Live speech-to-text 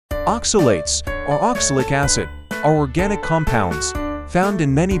Oxalates, or oxalic acid, are organic compounds found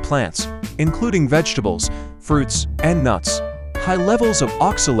in many plants, including vegetables, fruits, and nuts. High levels of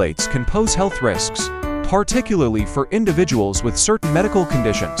oxalates can pose health risks, particularly for individuals with certain medical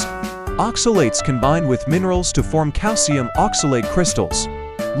conditions. Oxalates combine with minerals to form calcium oxalate crystals,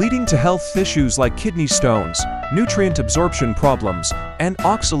 leading to health issues like kidney stones, nutrient absorption problems, and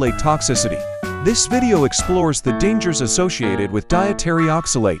oxalate toxicity. This video explores the dangers associated with dietary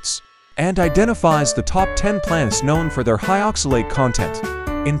oxalates and identifies the top 10 plants known for their high oxalate content,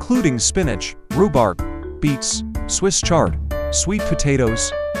 including spinach, rhubarb, beets, Swiss chard, sweet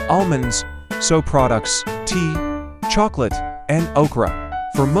potatoes, almonds, soy products, tea, chocolate, and okra.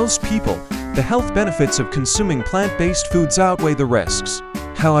 For most people, the health benefits of consuming plant-based foods outweigh the risks.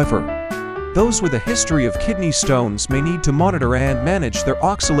 However, those with a history of kidney stones may need to monitor and manage their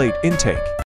oxalate intake.